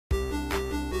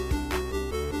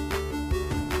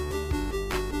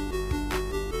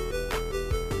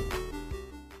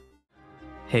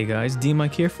Hey guys,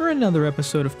 DMic here for another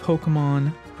episode of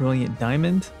Pokemon Brilliant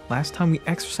Diamond. Last time we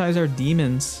exercised our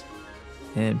demons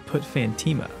and put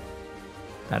Fantima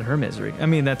out of her misery. I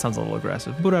mean, that sounds a little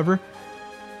aggressive, but whatever.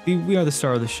 We are the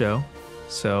star of the show,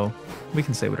 so we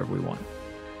can say whatever we want.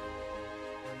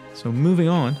 So moving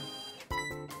on,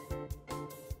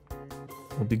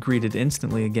 we'll be greeted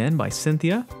instantly again by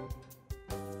Cynthia.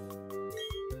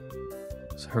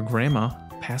 So her grandma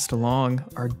passed along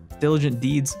our diligent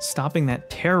deeds stopping that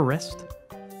terrorist.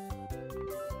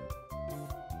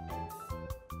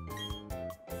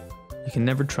 You can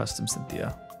never trust them,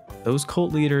 Cynthia. Those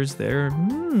cult leaders, they're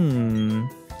a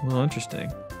little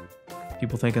interesting.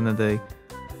 People thinking that they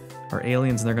are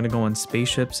aliens and they're gonna go on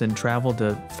spaceships and travel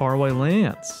to faraway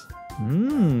lands.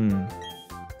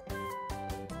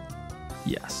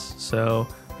 Yes, so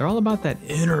they're all about that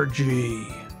energy.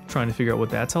 Trying to figure out what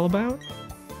that's all about.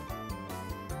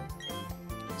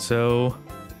 So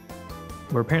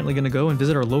we're apparently going to go and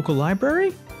visit our local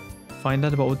library, find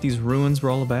out about what these ruins were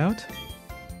all about.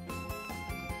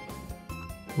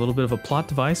 A little bit of a plot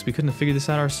device. We couldn't have figured this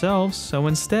out ourselves, so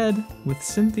instead, with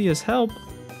Cynthia's help,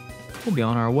 we'll be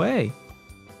on our way.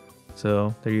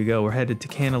 So there you go. We're headed to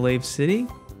Canalave City,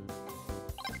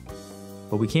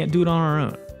 but we can't do it on our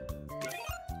own.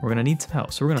 We're going to need some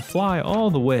help. So we're going to fly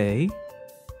all the way.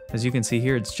 As you can see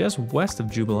here, it's just west of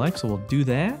Jubilife, so we'll do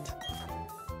that.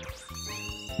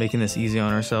 Making this easy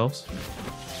on ourselves.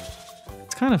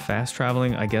 It's kind of fast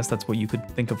traveling. I guess that's what you could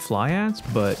think of fly as,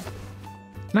 but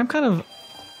and I'm kind of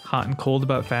hot and cold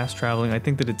about fast traveling. I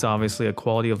think that it's obviously a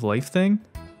quality of life thing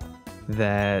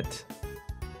that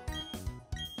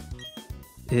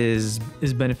is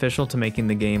beneficial to making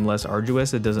the game less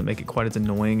arduous. It doesn't make it quite as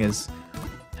annoying as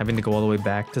having to go all the way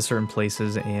back to certain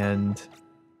places and,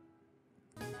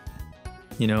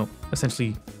 you know,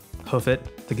 essentially hoof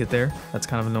it to get there. That's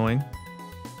kind of annoying.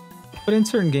 But in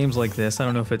certain games like this, I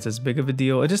don't know if it's as big of a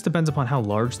deal. It just depends upon how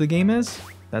large the game is.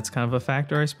 That's kind of a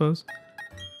factor, I suppose.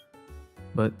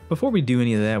 But before we do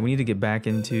any of that, we need to get back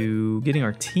into getting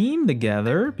our team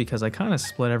together because I kind of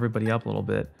split everybody up a little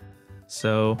bit.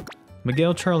 So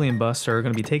Miguel, Charlie, and Buster are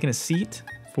going to be taking a seat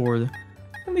for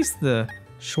at least the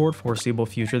short foreseeable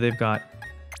future. They've got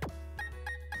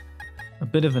a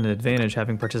bit of an advantage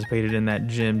having participated in that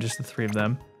gym, just the three of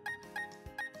them.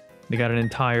 They got an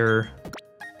entire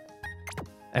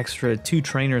extra 2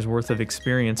 trainers worth of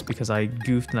experience because I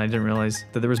goofed and I didn't realize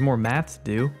that there was more math to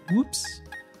do. Whoops.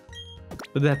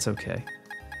 But that's okay.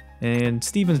 And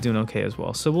Steven's doing okay as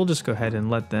well. So we'll just go ahead and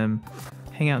let them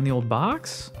hang out in the old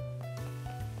box.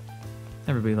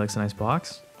 Everybody likes a nice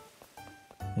box.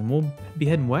 And we'll be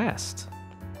heading west.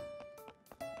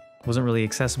 Wasn't really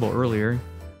accessible earlier.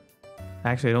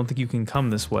 Actually, I don't think you can come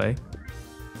this way.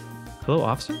 Hello,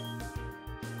 officer?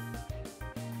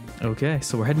 Okay,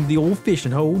 so we're heading to the old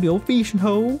fishing hole,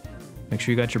 Make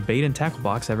sure you got your bait and tackle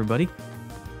box, everybody.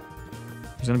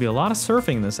 There's gonna be a lot of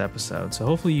surfing in this episode, so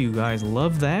hopefully you guys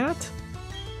love that.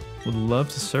 Would love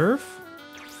to surf.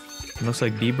 It looks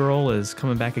like B-Burl is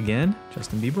coming back again,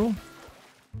 Justin B-Burl.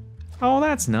 Oh,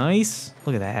 that's nice.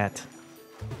 Look at that.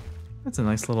 That's a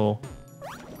nice little...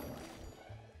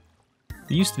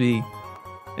 It used to be,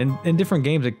 in different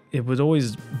games, it would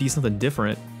always be something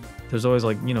different. There's always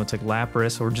like, you know, it's like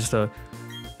Lapras or just a,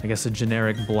 I guess a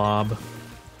generic blob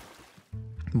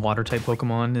water type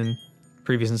Pokemon in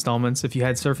previous installments. If you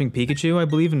had Surfing Pikachu, I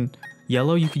believe in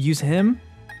Yellow, you could use him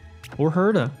or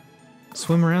her to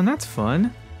swim around. That's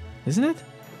fun, isn't it?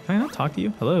 Can I not talk to you?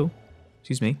 Hello?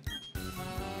 Excuse me.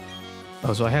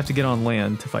 Oh, so I have to get on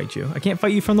land to fight you. I can't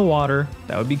fight you from the water.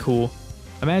 That would be cool.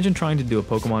 Imagine trying to do a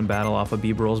Pokemon battle off of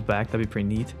B-Burl's back. That'd be pretty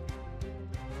neat.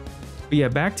 But yeah,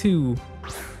 back to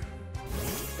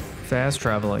fast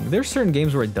traveling. There's certain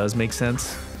games where it does make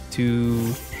sense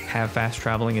to have fast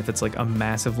traveling if it's like a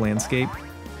massive landscape,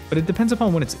 but it depends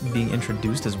upon when it's being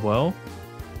introduced as well.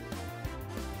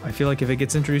 I feel like if it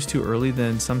gets introduced too early,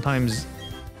 then sometimes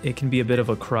it can be a bit of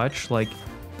a crutch. Like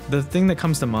the thing that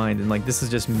comes to mind, and like this is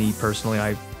just me personally,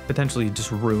 I potentially just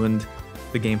ruined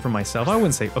the game for myself. I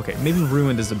wouldn't say, okay, maybe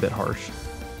ruined is a bit harsh,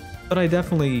 but I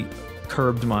definitely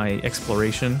curbed my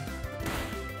exploration.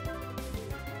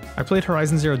 I played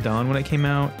Horizon Zero Dawn when it came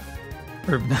out.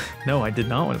 Or, no, I did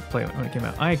not want to play it when it came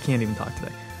out. I can't even talk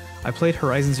today. I played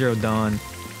Horizon Zero Dawn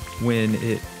when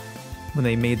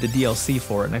they made the DLC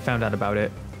for it, and I found out about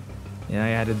it. And I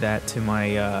added that to my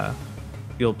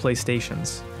the old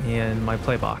PlayStations and my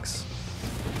Playbox.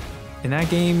 And that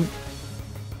game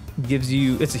gives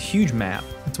you, it's a huge map.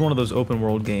 It's one of those open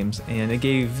world games, and it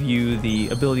gave you the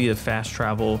ability to fast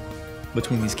travel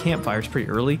between these campfires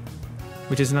pretty early,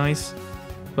 which is nice.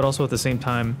 But also at the same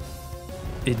time,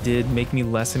 it did make me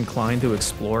less inclined to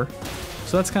explore.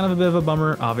 So that's kind of a bit of a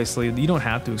bummer. Obviously, you don't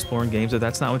have to explore in games. If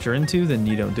that's not what you're into, then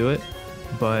you don't do it.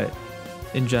 But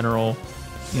in general,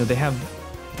 you know, they have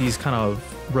these kind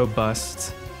of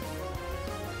robust,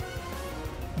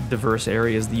 diverse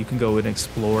areas that you can go and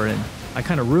explore, and I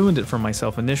kind of ruined it for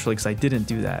myself initially because I didn't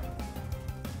do that.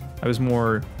 I was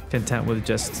more content with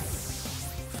just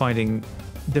finding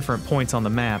different points on the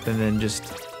map and then just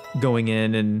going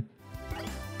in and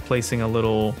placing a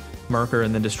little marker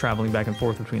and then just traveling back and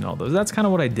forth between all those. That's kind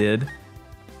of what I did.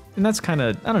 And that's kind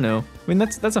of, I don't know. I mean,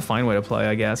 that's a fine way to play,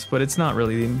 I guess, but it's not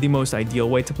really the most ideal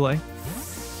way to play.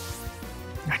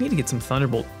 I need to get some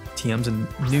Thunderbolt TMs and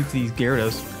nuke these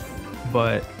Gyarados.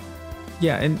 But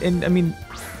yeah, and I mean,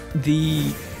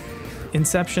 the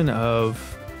inception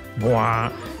of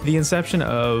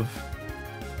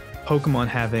Pokemon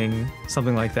having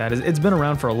something like that, it's been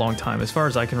around for a long time. As far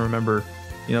as I can remember,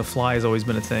 you know, fly has always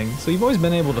been a thing. So you've always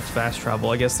been able to fast travel.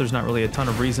 I guess there's not really a ton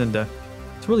of reason to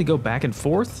really go back and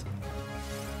forth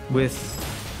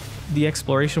with the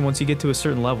exploration once you get to a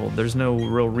certain level. There's no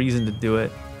real reason to do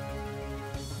it.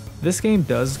 This game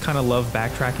does kind of love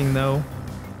backtracking though,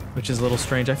 which is a little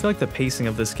strange. I feel like the pacing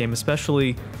of this game,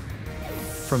 especially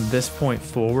from this point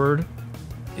forward,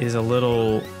 is a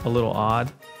little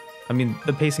odd. I mean,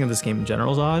 the pacing of this game in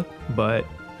general is odd, but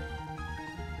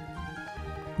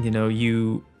you know,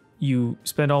 you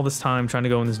spend all this time trying to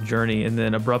go on this journey, and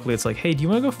then abruptly it's like, hey, do you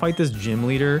want to go fight this gym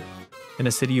leader in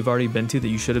a city you've already been to that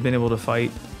you should have been able to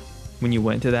fight when you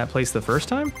went to that place the first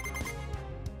time?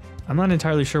 I'm not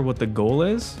entirely sure what the goal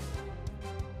is.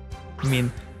 I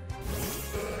mean,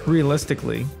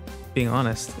 realistically, being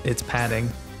honest, it's padding.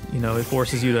 You know, it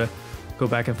forces you to go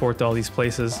back and forth to all these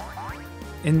places.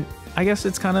 And I guess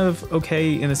it's kind of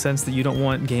okay in the sense that you don't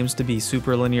want games to be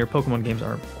super linear. Pokemon games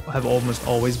have almost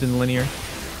always been linear.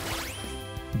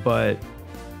 But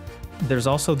there's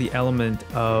also the element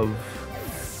of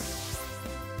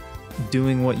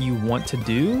doing what you want to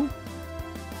do,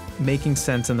 making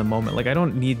sense in the moment. Like I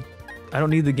don't need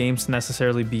the games to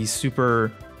necessarily be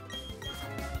super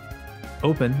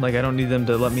open. Like I don't need them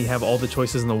to let me have all the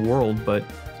choices in the world, but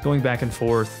going back and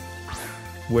forth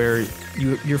where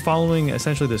you're following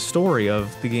essentially the story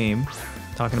of the game,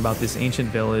 talking about this ancient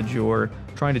village, you're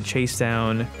trying to chase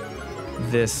down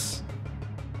this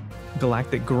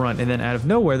galactic grunt, and then out of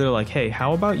nowhere they're like, hey,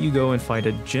 how about you go and fight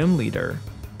a gym leader?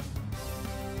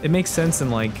 It makes sense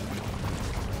in, like,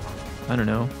 I don't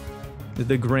know,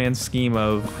 the grand scheme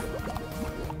of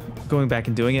going back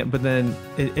and doing it, but then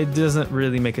it doesn't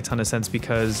really make a ton of sense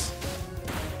because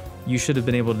you should have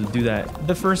been able to do that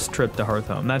the first trip to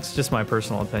Hearthome. That's just my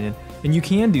personal opinion. And you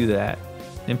can do that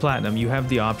in Platinum. You have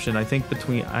the option, I think,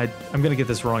 between, I'm gonna get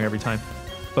this wrong every time,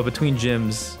 but between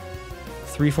gyms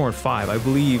 3, 4, and 5, I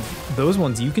believe those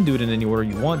ones you can do it in any order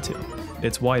you want to.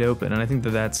 It's wide open, and I think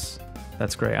that's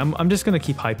great. I'm just gonna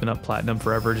keep hyping up Platinum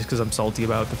forever just because I'm salty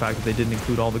about the fact that they didn't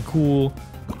include all the cool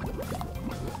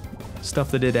stuff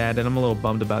they did add, and I'm a little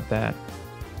bummed about that.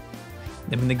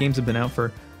 I mean, the games have been out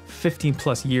for 15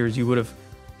 plus years. You would have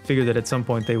figured that at some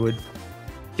point they would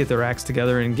get their acts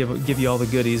together and give you all the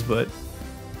goodies, but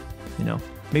you know,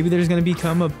 maybe there's going to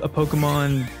become a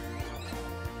Pokemon,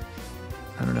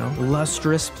 I don't know,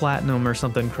 Lustrous Platinum or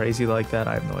something crazy like that.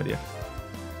 I have no idea.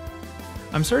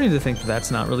 I'm starting to think that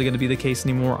that's not really going to be the case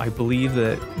anymore. I believe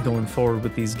that going forward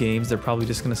with these games, they're probably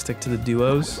just going to stick to the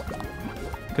duos,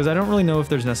 because I don't really know if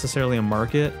there's necessarily a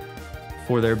market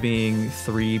for there being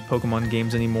 3 Pokemon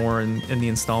games anymore in the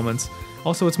installments.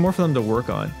 Also, it's more for them to work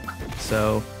on.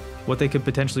 So what they could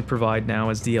potentially provide now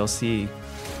as DLC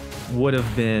would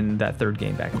have been that 3rd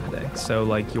game back in the day. So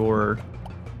like your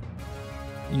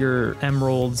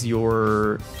Emeralds,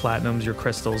 your Platinums, your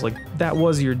Crystals, like that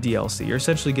was your DLC. You're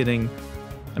essentially getting,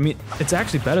 I mean, it's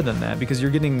actually better than that because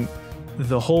you're getting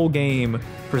the whole game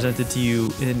presented to you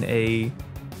in a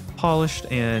polished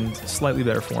and slightly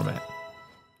better format.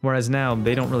 Whereas now,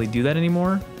 they don't really do that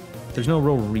anymore. There's no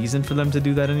real reason for them to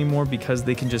do that anymore because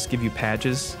they can just give you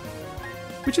patches,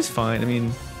 which is fine. I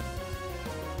mean,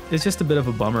 it's just a bit of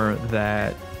a bummer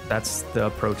that that's the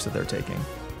approach that they're taking.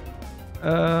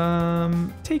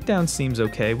 Takedown seems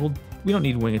okay. We don't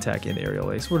need Wing Attack and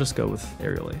Aerial Ace. We'll just go with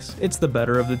Aerial Ace. It's the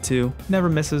better of the two. Never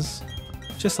misses.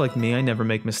 Just like me, I never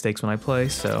make mistakes when I play,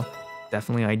 so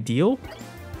definitely ideal.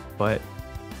 But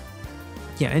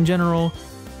yeah, in general,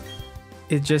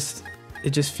 it just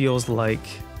feels like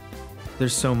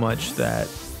there's so much that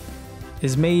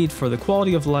is made for the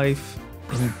quality of life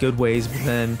in good ways, but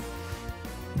then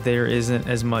there isn't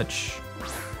as much.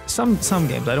 Some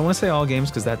games, I don't want to say all games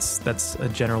because that's a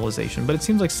generalization, but it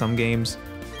seems like some games,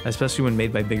 especially when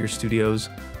made by bigger studios,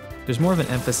 there's more of an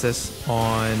emphasis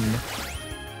on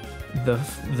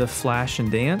the flash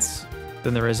and dance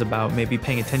than there is about maybe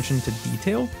paying attention to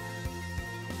detail,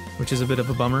 which is a bit of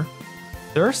a bummer.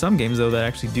 There are some games though that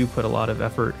actually do put a lot of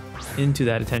effort into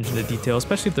that attention to detail,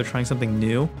 especially if they're trying something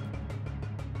new,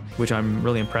 which I'm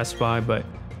really impressed by. But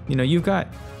you know, you've got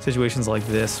situations like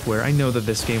this where I know that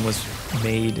this game was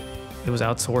made, it was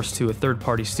outsourced to a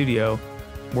third-party studio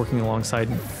working alongside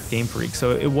Game Freak,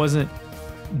 so it wasn't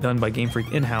done by Game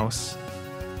Freak in-house.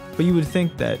 But you would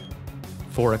think that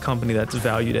for a company that's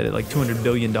valued at like $200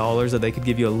 billion that they could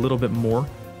give you a little bit more.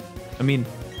 I mean,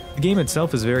 the game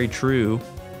itself is very true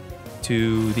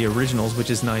to the originals, which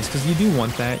is nice, because you do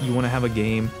want that. You want to have a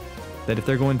game that if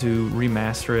they're going to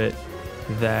remaster it,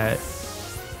 that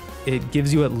it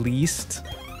gives you at least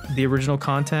the original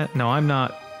content. Now, I'm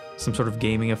not some sort of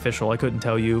gaming official. I couldn't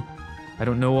tell you. I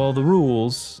don't know all the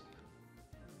rules.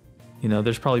 You know,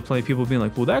 there's probably plenty of people being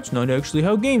like, well, that's not actually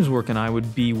how games work, and I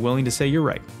would be willing to say you're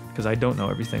right, because I don't know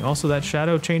everything. Also, that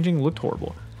shadow changing looked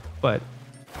horrible. But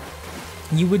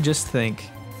you would just think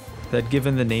that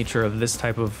given the nature of this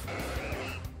type of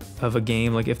a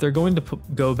game, like if they're going to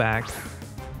go back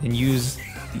and use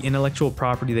the intellectual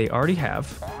property they already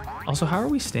have. Also, how are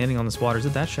we standing on this water? Is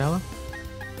it that shallow?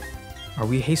 Are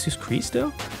we Jesus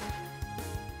Cristo?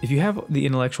 If you have the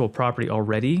intellectual property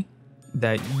already,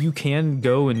 that you can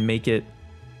go and make it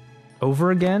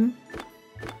over again.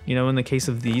 You know, in the case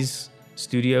of these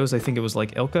studios, I think it was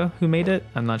like Ilka who made it.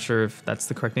 I'm not sure if that's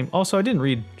the correct name. Also, I didn't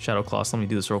read Shadow Claw, so let me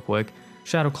do this real quick.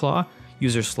 Shadow Claw,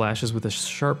 user slashes with a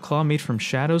sharp claw made from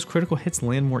shadows. Critical hits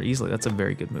land more easily. That's a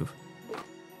very good move.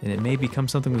 And it may become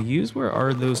something we use. Where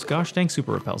are those gosh dang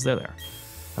super repels? There they are.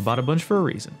 I bought a bunch for a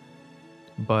reason.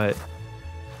 But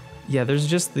yeah, there's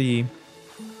just the,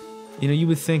 you know, you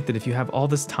would think that if you have all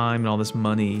this time and all this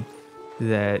money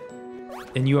that,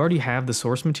 and you already have the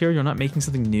source material, you're not making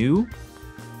something new,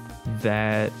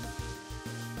 that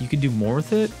you could do more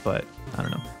with it, but I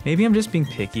don't know. Maybe I'm just being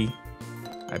picky.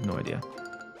 I have no idea.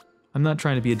 I'm not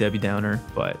trying to be a Debbie Downer,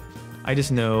 but I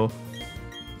just know,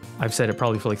 I've said it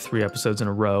probably for like 3 episodes in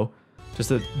a row, just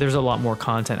that there's a lot more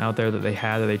content out there that they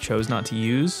had that they chose not to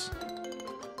use,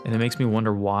 and it makes me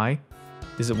wonder why.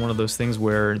 Is it one of those things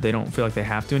where they don't feel like they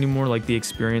have to anymore? Like the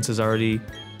experience is already, you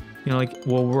know, like,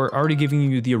 well, we're already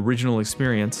giving you the original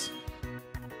experience.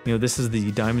 You know, this is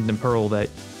the diamond and pearl that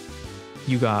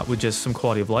you got with just some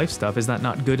quality of life stuff. Is that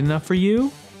not good enough for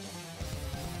you?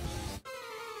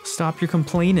 Stop your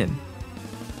complaining.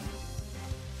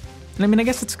 And I mean, I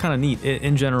guess it's kind of neat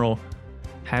in general,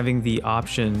 having the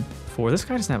option for, this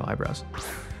guy doesn't have eyebrows.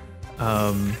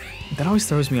 That always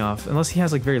throws me off, unless he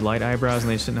has like very light eyebrows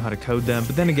and they just didn't know how to code them.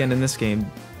 But then again, in this game,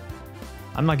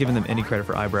 I'm not giving them any credit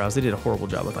for eyebrows. They did a horrible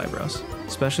job with eyebrows,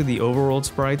 especially the overworld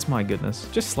sprites. My goodness,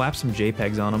 just slap some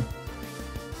JPEGs on them.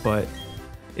 But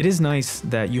it is nice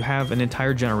that you have an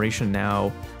entire generation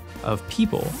now of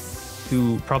people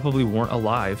who probably weren't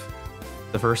alive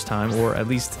the first time, or at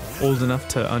least old enough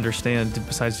to understand,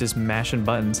 besides just mashing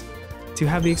buttons, to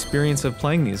have the experience of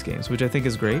playing these games, which I think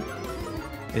is great.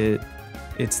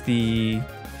 It's the,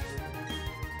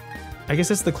 I guess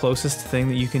it's the closest thing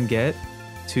that you can get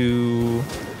to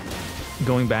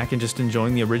going back and just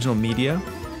enjoying the original media,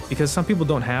 because some people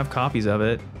don't have copies of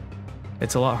it.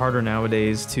 It's a lot harder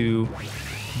nowadays to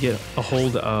get a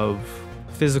hold of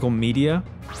physical media.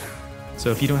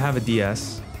 So if you don't have a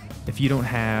DS, if you don't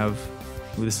have,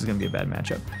 ooh, this is gonna be a bad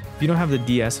matchup. If you don't have the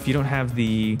DS, if you don't have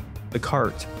the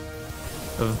cart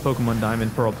of Pokemon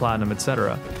Diamond, Pearl, Platinum,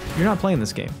 etc., you're not playing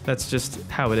this game. That's just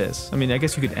how it is. I mean, I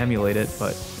guess you could emulate it,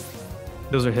 but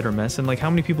those are hit or miss. And like, how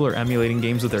many people are emulating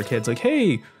games with their kids? Like,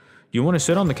 hey, you want to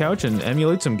sit on the couch and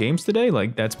emulate some games today?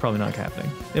 Like, that's probably not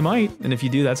happening. It might, and if you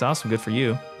do, that's awesome. Good for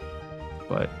you.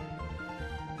 But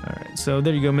all right, so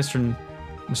there you go,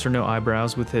 Mr. No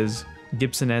Eyebrows with his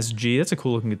Gibson SG. That's a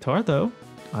cool looking guitar, though.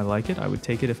 I like it. I would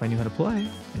take it if I knew how to play.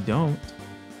 I don't.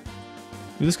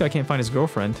 Ooh, this guy can't find his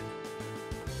girlfriend.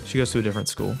 She goes to a different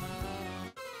school.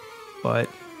 But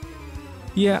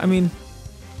yeah, I mean,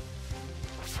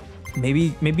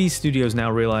 maybe studios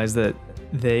now realize that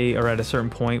they are at a certain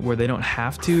point where they don't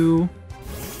have to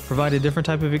provide a different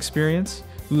type of experience.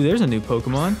 Ooh, there's a new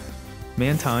Pokemon.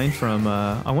 Mantine from,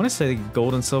 I want to say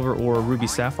Gold and Silver or Ruby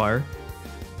Sapphire.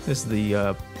 This is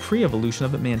the pre-evolution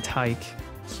of it, Mantike.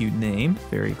 Cute name,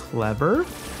 very clever.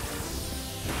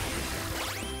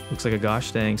 Looks like a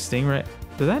gosh dang Stingray.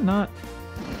 Did that not,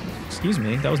 excuse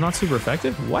me, that was not super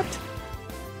effective? What?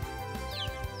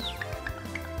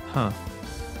 Huh.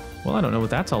 Well, I don't know what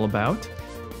that's all about.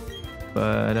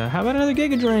 But how about another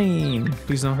Giga Drain?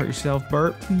 Please don't hurt yourself,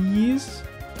 Bert, please.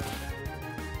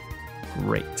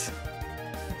 Great.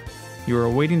 You were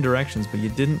awaiting directions, but you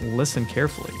didn't listen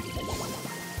carefully.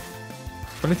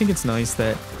 But I think it's nice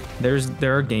that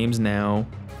there are games now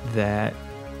that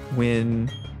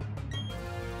when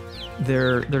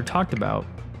they're talked about,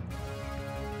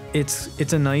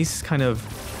 it's a nice kind of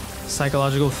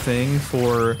psychological thing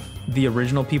for the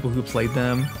original people who played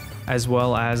them, as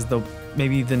well as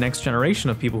maybe the next generation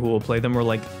of people who will play them, or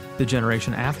like the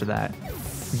generation after that,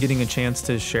 getting a chance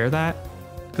to share that.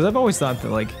 Because I've always thought that,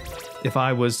 like, if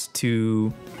I was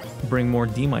to bring more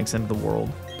DMics into the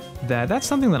world, that's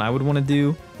something that I would want to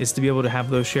do, is to be able to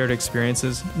have those shared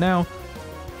experiences. Now,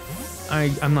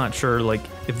 I'm not sure, like,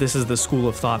 if this is the school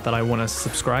of thought that I want to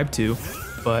subscribe to,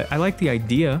 but I like the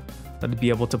idea that to be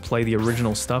able to play the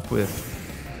original stuff with,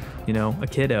 you know, a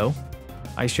kiddo.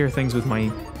 I share things with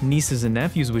my nieces and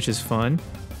nephews, which is fun,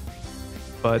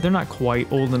 but they're not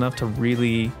quite old enough to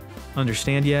really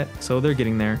understand yet, so they're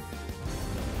getting there.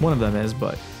 One of them is,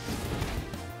 but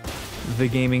the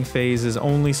gaming phase is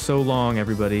only so long,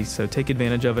 everybody, so take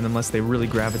advantage of it unless they really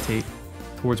gravitate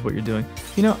towards what you're doing.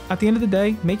 You know, at the end of the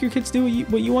day, make your kids do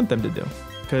what you want them to do,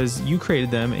 because you created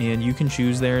them and you can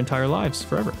choose their entire lives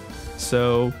forever.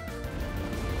 So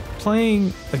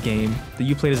playing a game that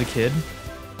you played as a kid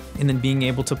and then being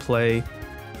able to play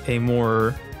a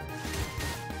more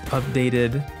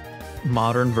updated,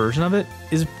 modern version of it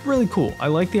is really cool. I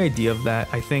like the idea of that.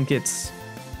 I think it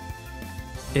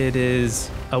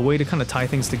is a way to kind of tie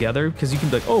things together, because you can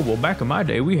be like, oh, well, back in my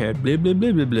day we had blah blah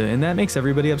blah blah blah, and that makes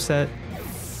everybody upset.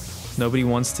 Nobody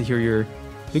wants to hear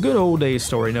the good old days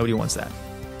story. Nobody wants that.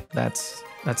 That's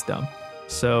dumb.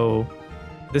 So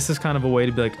this is kind of a way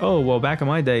to be like, oh, well, back in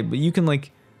my day, but you can,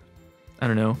 like, I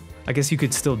don't know, I guess you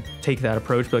could still take that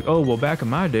approach, be like, oh, well, back in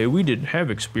my day, we didn't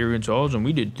have experience alls, and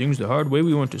we did things the hard way.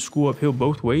 We went to school uphill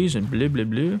both ways, and blah, blah,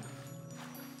 blah.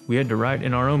 We had to write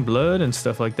in our own blood and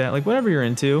stuff like that. Like, whatever you're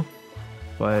into,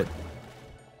 but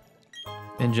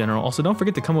in general. Also, don't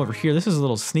forget to come over here. This is a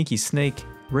little sneaky snake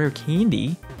rare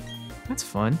candy. That's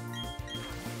fun.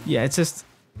 Yeah, it's just,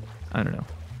 I don't know.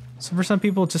 So for some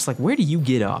people, it's just like, where do you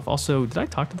get off? Also, did I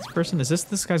talk to this person? Is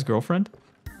this guy's girlfriend?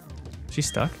 She's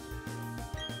stuck?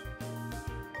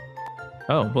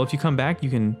 Oh, well, if you come back, you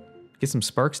can get some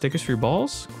spark stickers for your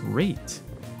balls? Great.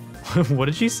 What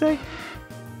did she say?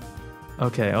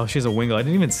 Okay, oh, she has a wingle. I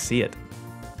didn't even see it.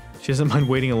 She doesn't mind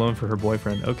waiting alone for her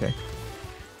boyfriend. Okay.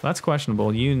 Well, that's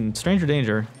questionable. You in stranger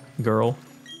danger, girl.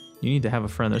 You need to have a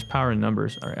friend. There's power in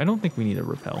numbers. All right, I don't think we need a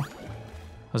repel.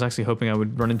 I was actually hoping I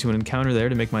would run into an encounter there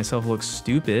to make myself look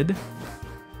stupid.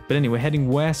 But anyway, heading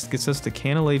west gets us to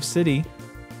Canalave City.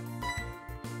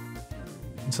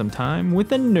 And some time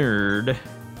with a nerd.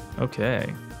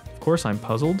 Okay. Of course I'm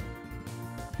puzzled.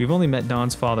 We've only met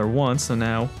Don's father once, so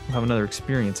now we'll have another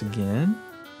experience again.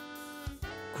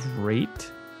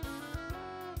 Great.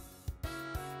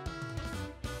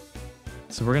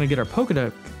 So we're gonna get our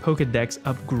Pokédex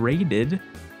upgraded.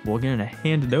 We're gonna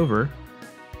hand it over.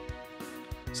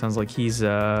 Sounds like he's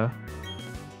really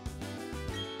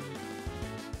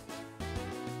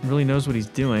knows what he's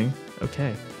doing.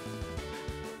 Okay.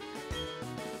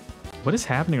 What is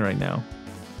happening right now?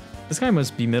 This guy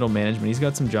must be middle management. He's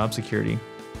got some job security.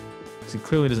 Because he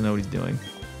clearly doesn't know what he's doing.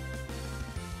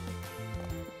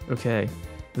 Okay.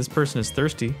 This person is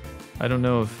thirsty. I don't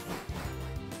know if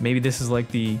maybe this is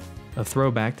like a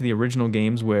throwback to the original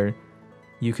games where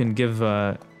you can give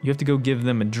you have to go give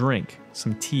them a drink,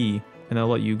 some tea, and they'll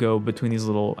let you go between these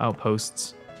little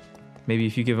outposts. Maybe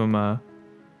if you give them a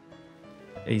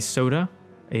soda,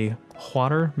 a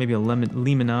water, maybe a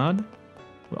lemonade.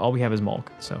 All we have is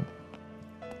Mulk, so.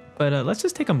 But let's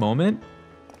just take a moment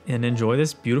and enjoy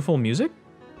this beautiful music.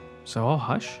 So I'll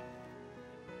hush.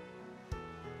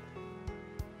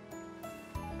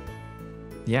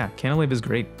 Yeah, Canalave is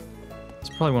great. It's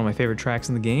probably one of my favorite tracks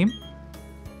in the game.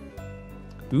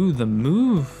 Ooh, the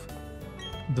move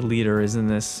deleter is in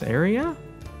this area.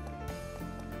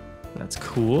 That's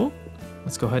cool.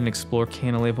 Let's go ahead and explore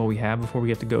Canalave while we have before we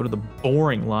have to go to the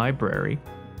boring library.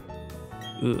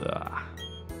 Ugh.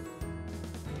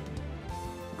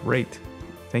 Great.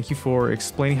 Thank you for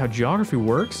explaining how geography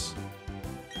works.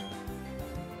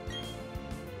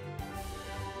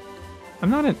 I'm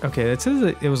not in... Okay, it says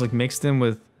that it was like mixed in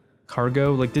with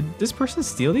cargo. Like, did this person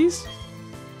steal these?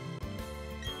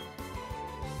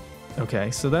 Okay,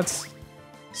 so that's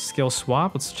skill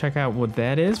swap. Let's check out what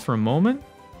that is for a moment.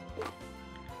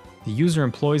 The user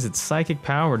employs its psychic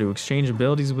power to exchange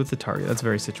abilities with the target. That's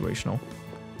very situational.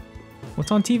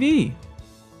 What's on TV?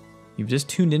 You've just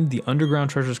tuned into the Underground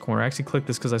Treasures Corner. I actually clicked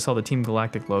this because I saw the Team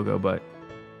Galactic logo, but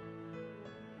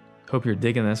hope you're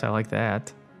digging this. I like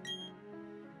that.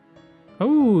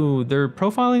 Oh, they're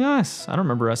profiling us. I don't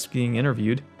remember us being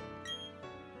interviewed.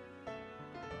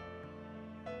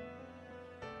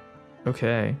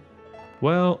 Okay.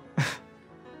 Well,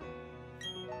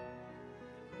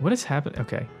 what has happened?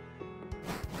 Okay.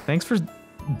 Thanks for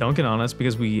dunking on us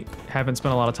because we haven't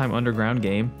spent a lot of time underground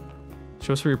game.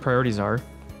 Show us where your priorities are.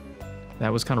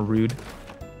 That was kind of rude.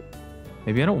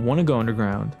 Maybe I don't want to go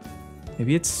underground.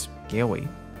 Maybe it's scaly.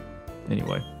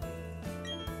 Anyway.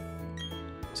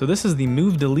 So this is the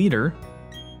move deleter.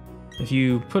 If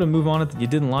you put a move on it that you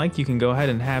didn't like, you can go ahead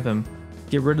and have him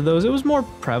get rid of those. It was more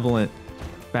prevalent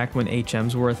back when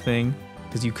HMs were a thing,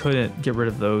 because you couldn't get rid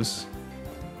of those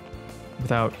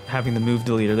without having the move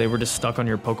deleter. They were just stuck on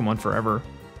your Pokemon forever.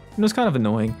 And it was kind of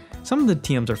annoying. Some of the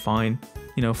TMs are fine.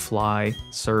 You know, Fly,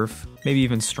 Surf, maybe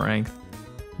even Strength,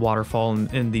 Waterfall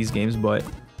in these games, but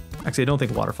actually I don't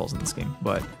think Waterfall's in this game,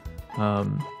 but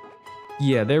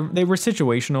yeah, they were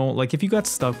situational. Like if you got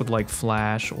stuck with like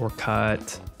Flash or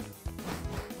Cut,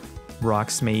 Rock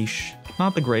Smash,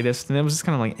 not the greatest, and it was just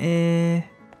kind of like,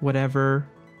 whatever.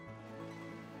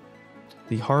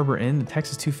 The Harbor Inn, the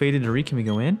text is too faded to read. Can we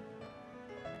go in?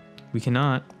 We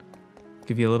cannot.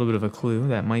 Give you a little bit of a clue.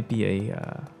 That might be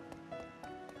an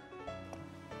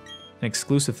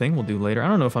exclusive thing we'll do later. I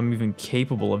don't know if I'm even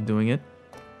capable of doing it.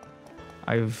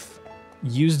 I've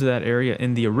used that area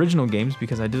in the original games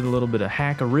because I did a little bit of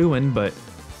hackarooing, but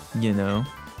you know.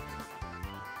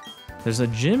 There's a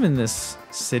gym in this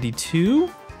city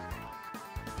too.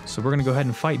 So we're gonna go ahead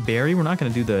and fight Barry. We're not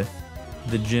gonna do the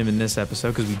gym in this episode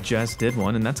because we just did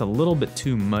one, and that's a little bit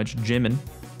too much gymming.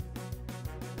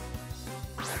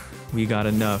 We got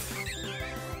enough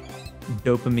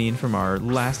dopamine from our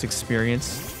last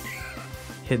experience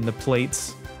hitting the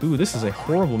plates. Ooh, this is a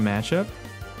horrible matchup.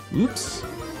 Oops.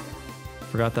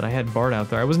 Forgot that I had Bart out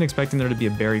there. I wasn't expecting there to be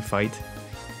a Barry fight.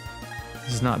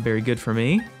 This is not very good for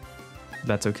me.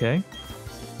 That's okay.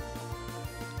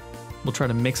 We'll try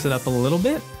to mix it up a little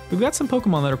bit. We've got some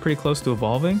Pokemon that are pretty close to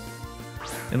evolving.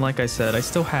 And like I said, I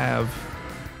still have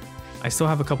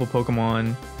a couple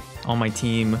Pokemon on my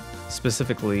team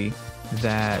specifically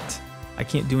that I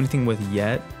can't do anything with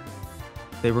yet.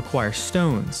 They require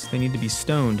stones. They need to be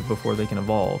stoned before they can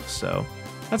evolve, so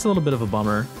that's a little bit of a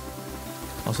bummer.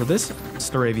 Also, this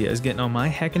Staravia is getting on my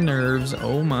heckin' nerves.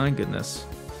 Oh my goodness.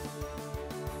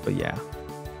 But yeah,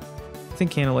 I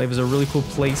think Canalave is a really cool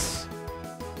place.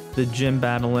 The gym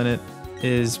battle in it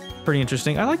is pretty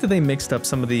interesting. I like that they mixed up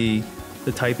some of the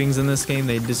typings in this game.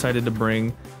 They decided to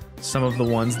bring some of the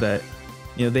ones that,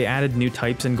 you know, they added new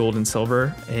types in Gold and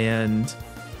Silver, and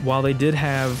while they did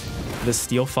have the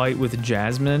steel fight with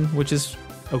Jasmine, which is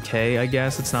okay, I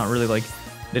guess, it's not really like,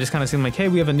 they just kind of seem like, hey,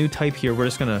 we have a new type here, we're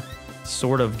just gonna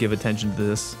sort of give attention to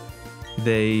this.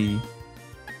 It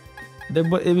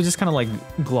was just kind of like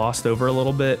glossed over a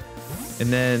little bit,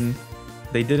 and then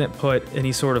they didn't put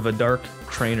any sort of a dark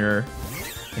trainer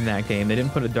in that game. They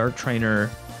didn't put a dark trainer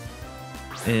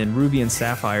in Ruby and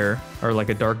Sapphire, or like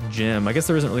a dark gym. I guess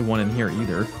there isn't really one in here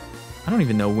either. I don't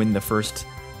even know when the first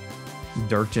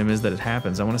dark gym is that it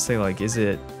happens. I want to say like, is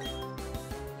it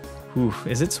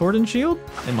Sword and Shield?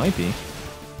 It might be.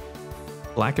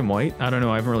 Black and White? I don't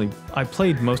know. I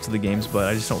played most of the games, but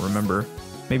I just don't remember.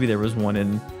 Maybe there was one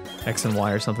in X and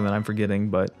Y or something that I'm forgetting,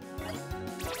 but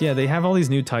yeah, they have all these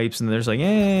new types and there's like,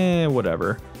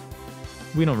 whatever.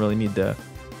 We don't really need to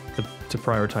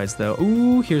prioritize though.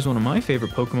 Ooh, here's one of my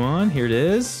favorite Pokemon. Here it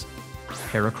is.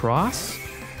 Heracross.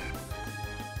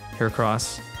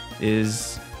 Heracross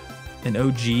is an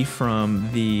OG from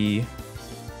the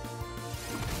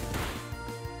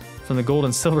Gold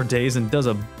and Silver days and does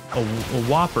a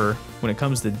whopper when it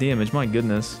comes to damage. My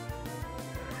goodness.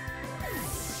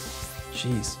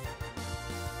 Jeez.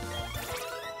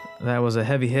 That was a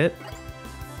heavy hit.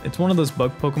 It's one of those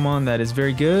bug Pokemon that is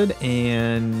very good,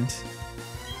 and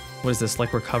what is this,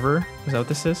 like Recover? Is that what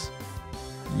this is?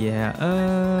 Yeah,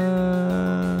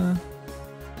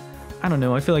 I don't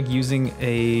know. I feel like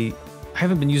I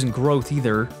haven't been using Growth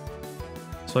either.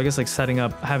 So I guess like setting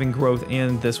up, having Growth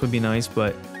and this would be nice,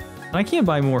 but I can't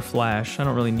buy more Flash. I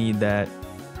don't really need that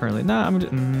currently. Nah,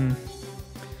 I'm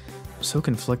so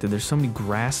conflicted. There's so many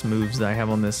grass moves that I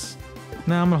have on this.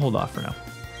 Nah, I'm gonna hold off for now.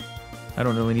 I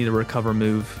don't really need a Recover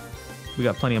move. We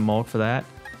got plenty of Mulk for that.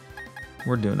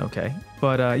 We're doing okay.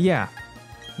 But yeah,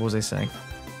 what was I saying?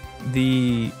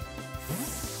 The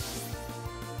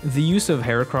use of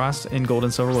Heracross in Gold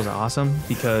and Silver was awesome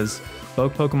because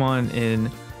bug Pokemon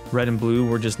in Red and Blue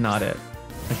were just not it.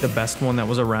 Like the best one that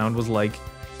was around was like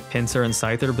Pinsir and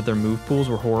Scyther, but their move pools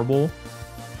were horrible.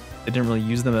 They didn't really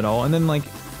use them at all. And then like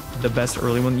the best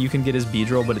early one that you can get is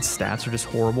Beedrill, but its stats are just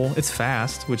horrible. It's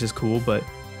fast, which is cool, but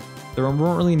there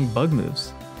weren't really any bug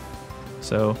moves.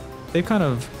 So they've kind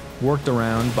of worked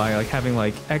around by like having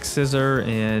like X-Scissor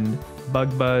and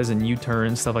Bug Buzz and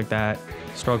U-Turn, stuff like that.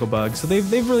 Struggle Bug. So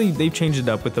they've changed it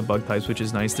up with the bug types, which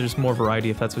is nice. There's more variety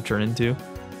if that's what you're into.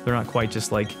 They're not quite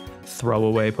just like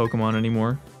throwaway Pokemon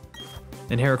anymore.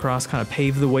 And Heracross kind of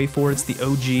paved the way for it. It's the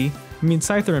OG. I mean,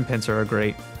 Scyther and Pinsir are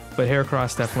great, but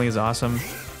Heracross definitely is awesome.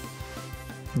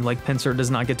 Like Pinsir, does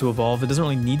not get to evolve. It doesn't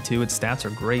really need to. Its stats are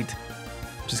great,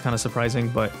 which is kind of surprising.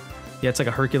 But yeah, it's like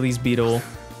a Hercules beetle.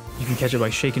 You can catch it by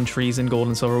shaking trees in Gold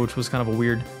and Silver, which was kind of a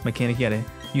weird mechanic. You gotta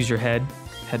use your head,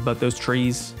 headbutt those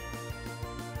trees.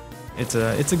 It's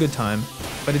a good time,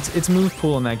 but its move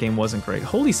pool in that game wasn't great.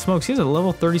 Holy smokes, he has a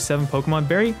level 37 Pokemon.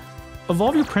 Barry,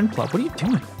 evolve your Prinplup. What are you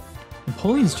doing?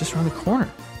 Napoleon's just around the corner.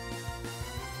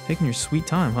 Taking your sweet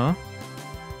time, huh?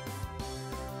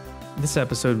 This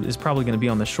episode is probably going to be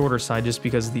on the shorter side just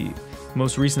because the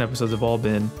most recent episodes have all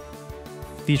been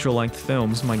feature-length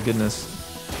films. My goodness.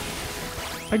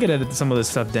 I could edit some of this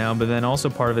stuff down, but then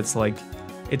also part of it's like,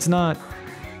 it's not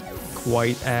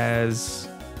quite as...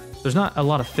 There's not a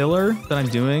lot of filler that I'm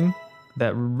doing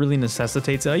that really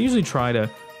necessitates it. I usually try to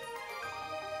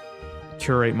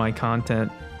curate my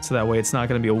content so that way it's not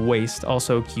going to be a waste.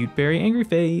 Also, cute Berry Angry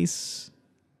Face.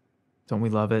 Don't we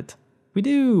love it? We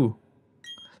do.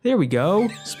 There we go.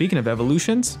 Speaking of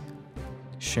evolutions,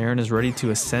 Sharon is ready to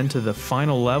ascend to the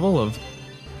final level of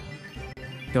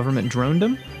government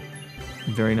dronedom.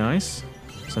 Very nice.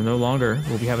 So no longer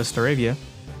will we have a Staravia.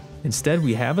 Instead,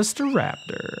 we have a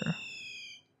Staraptor.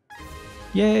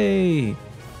 Yay!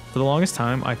 For the longest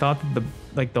time, I thought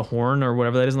that the horn or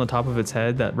whatever that is on the top of its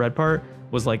head, that red part,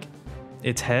 was like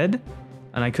its head,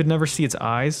 and I could never see its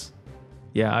eyes.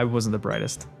 Yeah, I wasn't the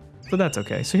brightest. But that's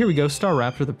okay. So here we go,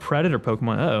 Staraptor, the predator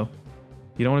Pokemon. Uh-oh.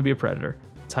 You don't want to be a predator.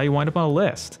 That's how you wind up on a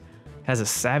list. It has a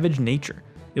savage nature.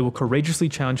 It will courageously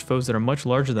challenge foes that are much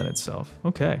larger than itself.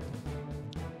 Okay.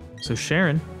 So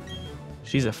Sharon,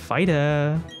 she's a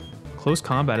fighter. Close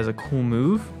combat is a cool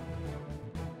move.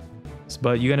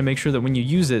 But you gotta make sure that when you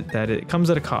use it, that it comes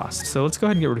at a cost. So let's go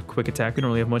ahead and get rid of quick attack. We don't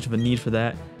really have much of a need for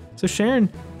that. So Sharon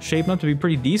shaping up to be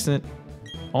pretty decent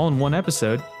all in one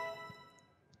episode.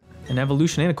 An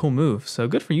evolution and a cool move. So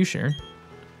good for you, Sharon.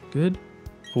 Good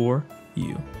for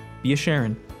you. Be a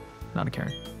Sharon, not a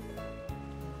Karen.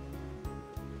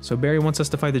 So Barry wants us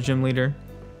to fight the gym leader.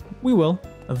 We will,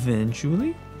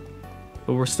 eventually.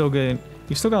 But we've still got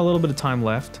a little bit of time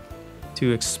left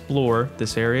to explore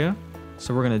this area.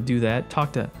 So we're gonna do that.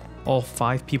 Talk to all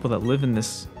 5 people that live in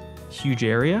this huge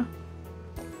area.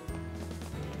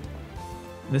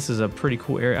 This is a pretty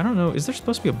cool area. I don't know, is there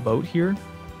supposed to be a boat here?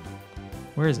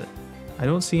 Where is it? I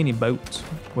don't see any boats.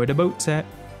 Where the boats at?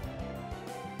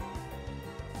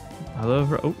 I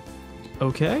love, oh,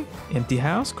 okay. Empty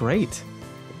house, great.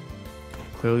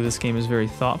 Clearly this game is very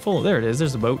thoughtful. There it is,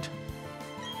 there's a boat.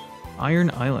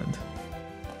 Iron Island.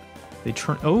 They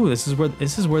turn, oh, this is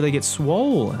where they get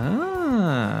swole.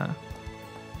 Ah.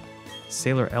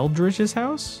 Sailor Eldridge's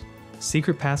house?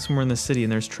 Secret path somewhere in the city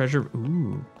and there's treasure.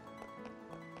 Ooh.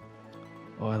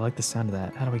 Oh, I like the sound of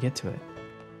that. How do I get to it?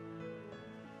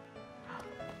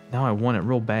 Now I want it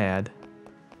real bad.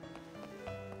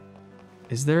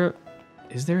 Is there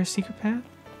a secret path?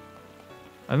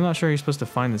 I'm not sure you're supposed to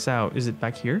find this out. Is it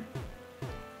back here?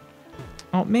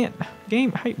 Oh man,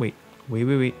 game, hey, wait.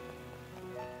 Do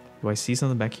I see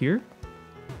something back here?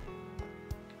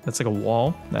 That's like a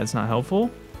wall. That's not helpful.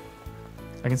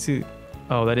 I can see,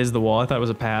 oh, that is the wall. I thought it was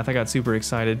a path. I got super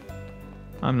excited.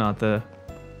 I'm not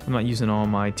using all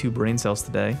my 2 brain cells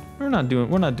today. We're not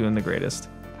doing the greatest.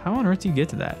 How on earth do you get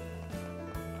to that?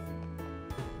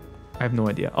 I have no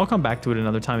idea. I'll come back to it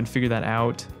another time and figure that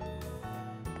out.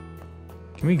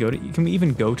 Can we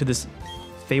even go to this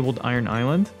fabled Iron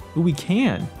Island? Ooh, we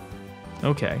can.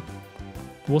 Okay.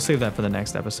 We'll save that for the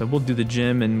next episode. We'll do the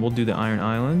gym and we'll do the Iron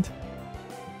Island.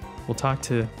 We'll talk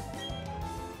to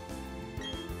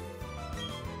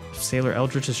Sailor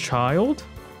Eldritch's child.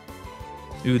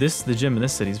 Ooh, the gym in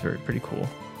this city is pretty cool.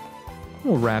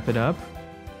 We'll wrap it up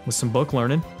with some book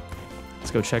learning. Let's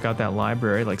go check out that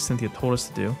library like Cynthia told us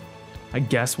to do. I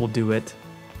guess we'll do it.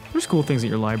 There's cool things at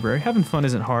your library. Having fun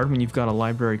isn't hard when you've got a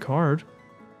library card. Do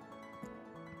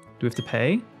we have to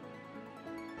pay?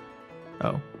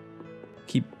 Oh.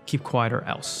 Keep quiet or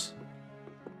else.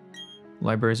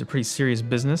 Libraries are pretty serious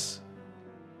business.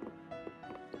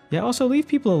 Yeah, also leave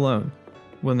people alone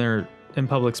when they're in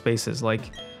public spaces.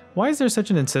 Like, why is there such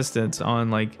an insistence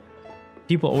on like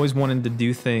people always wanting to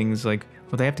do things like,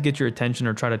 well, they have to get your attention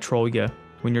or try to troll you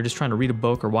when you're just trying to read a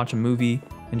book or watch a movie,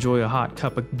 enjoy a hot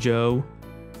cup of joe.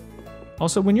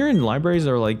 Also, when you're in libraries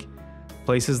or like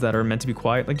places that are meant to be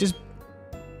quiet, like just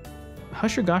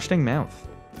hush your gosh dang mouth.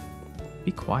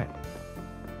 Be quiet.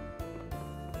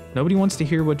 Nobody wants to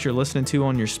hear what you're listening to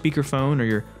on your speakerphone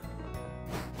or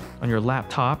on your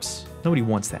laptops. Nobody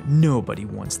wants that. Nobody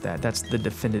wants that. That's the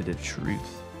definitive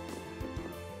truth.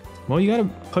 Well, you gotta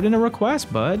put in a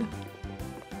request, bud.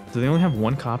 Do they only have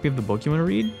one copy of the book you want to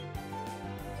read?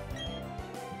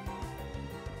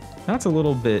 That's a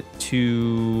little bit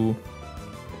too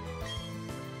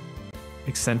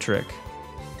eccentric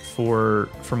for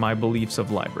my beliefs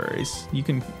of libraries. You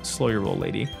can slow your roll,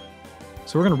 lady.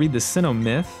 So we're gonna read the Sinnoh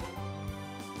myth.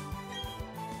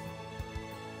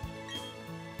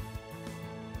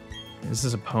 Is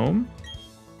this a poem?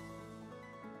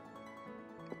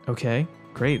 Okay,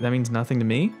 great. That means nothing to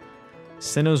me.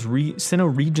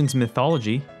 Sinnoh region's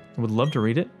mythology. I would love to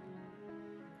read it.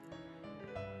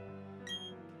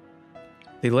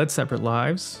 They led separate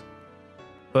lives,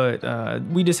 but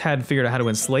we just hadn't figured out how to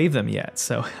enslave them yet.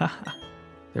 So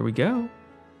there we go.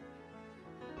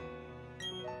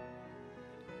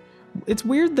 It's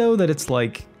weird though that it's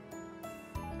like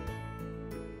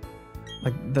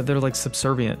that they're like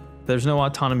subservient. There's no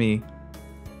autonomy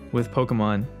with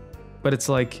Pokemon, but it's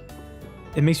like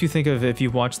it makes you think of if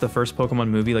you've watched the first Pokemon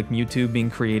movie, like Mewtwo being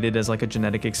created as like a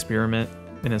genetic experiment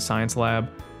in a science lab,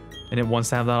 and it wants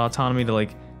to have that autonomy to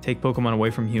like take Pokemon away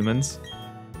from humans.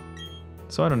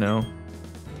 So I don't know.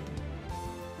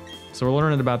 So we're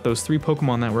learning about those 3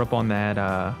 Pokemon that were up on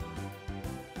that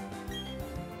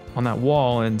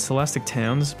wall in Celestic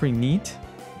Town. This is pretty neat.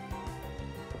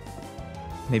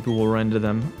 Maybe we'll run into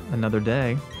them another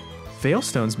day.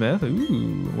 Veilstone Smith.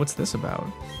 Ooh, what's this about?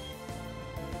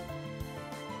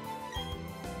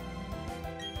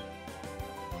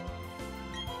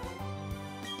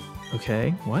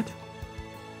 Okay, what?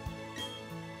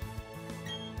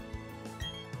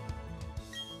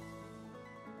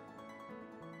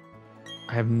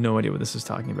 I have no idea what this is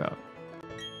talking about.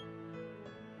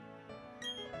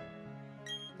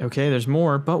 Okay, there's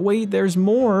more, but wait, there's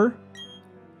more.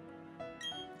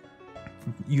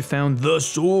 You found the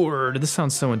sword. This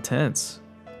sounds so intense.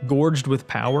 Gorged with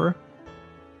power.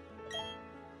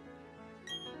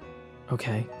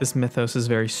 Okay, this mythos is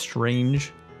very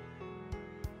strange.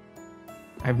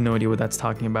 I have no idea what that's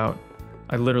talking about.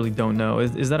 I literally don't know.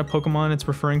 Is that a Pokemon it's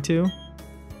referring to?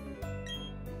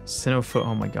 Sinnoh.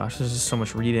 Oh my gosh, there's just so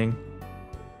much reading.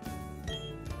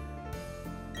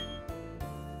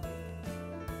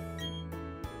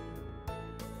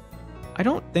 I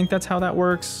don't think that's how that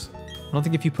works. I don't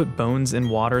think if you put bones in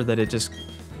water that it just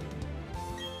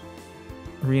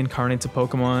reincarnates a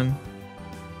Pokemon.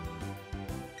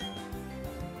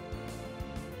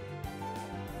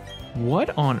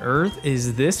 What on earth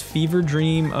is this fever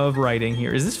dream of writing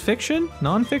here? Is this fiction?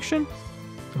 Non-fiction?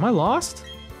 Am I lost?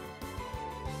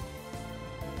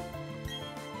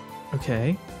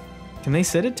 Okay. Can they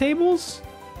sit at tables?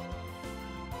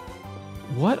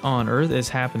 What on earth is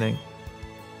happening?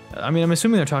 I mean, I'm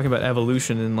assuming they're talking about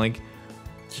evolution and like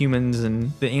humans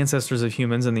and the ancestors of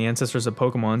humans and the ancestors of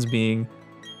Pokemons being,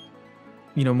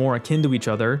 you know, more akin to each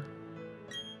other.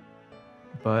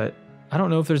 But I don't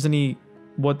know if there's any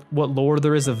what lore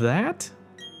there is of that.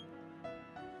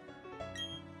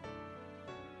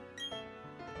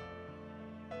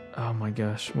 Oh my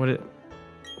gosh,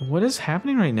 what is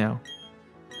happening right now?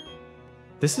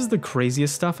 This is the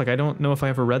craziest stuff. Like, I don't know if I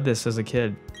ever read this as a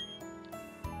kid.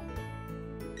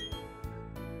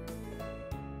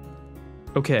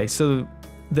 Okay, so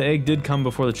the egg did come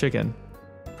before the chicken.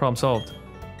 Problem solved.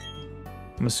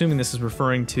 I'm assuming this is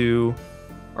referring to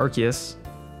Arceus,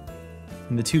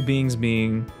 and the 2 beings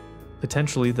being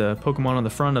potentially the Pokemon on the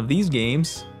front of these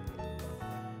games.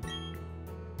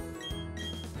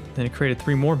 Then it created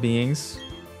 3 more beings.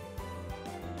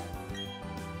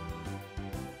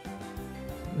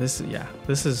 This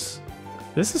is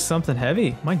something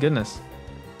heavy. My goodness.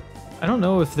 I don't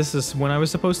know if this is when I was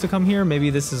supposed to come here.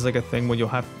 Maybe this is like a thing where you'll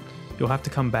have to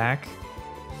come back.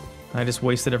 I just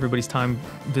wasted everybody's time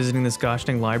visiting this gosh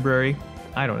dang library.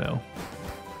 I don't know.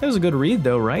 It was a good read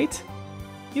though, right?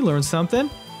 You learned something,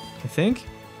 I think.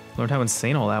 Learned how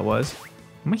insane all that was.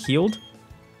 Am I healed?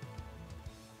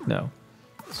 No.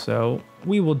 So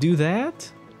we will do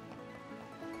that.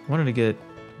 I wanted to get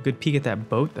a good peek at that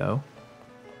boat though.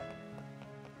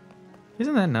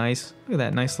 Isn't that nice? Look at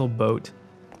that nice little boat.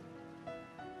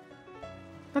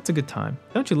 That's a good time.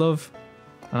 Don't you love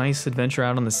a nice adventure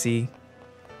out on the sea?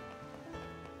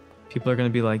 People are gonna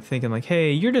be like thinking like,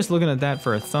 hey, you're just looking at that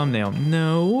for a thumbnail.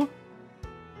 No.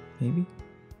 Maybe.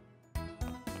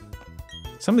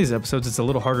 Some of these episodes, it's a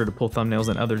little harder to pull thumbnails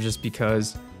than others just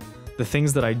because the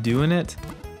things that I do in it,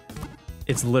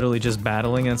 it's literally just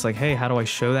battling and it's like, hey, how do I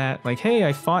show that? Like, hey,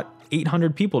 I fought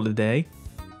 800 people today.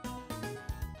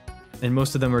 And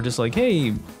most of them are just like,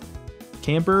 hey,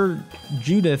 Camper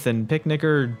Judith and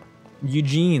Picnicker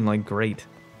Eugene. Like, great.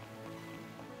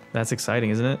 That's exciting,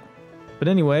 isn't it? But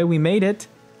anyway, we made it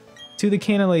to the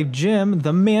Canalave Gym.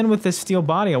 The man with the steel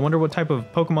body. I wonder what type of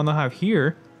Pokemon they'll have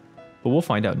here. But we'll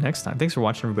find out next time. Thanks for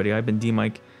watching, everybody. I've been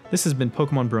DMic. This has been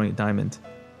Pokemon Brilliant Diamond.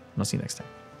 And I'll see you next time.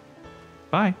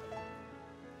 Bye.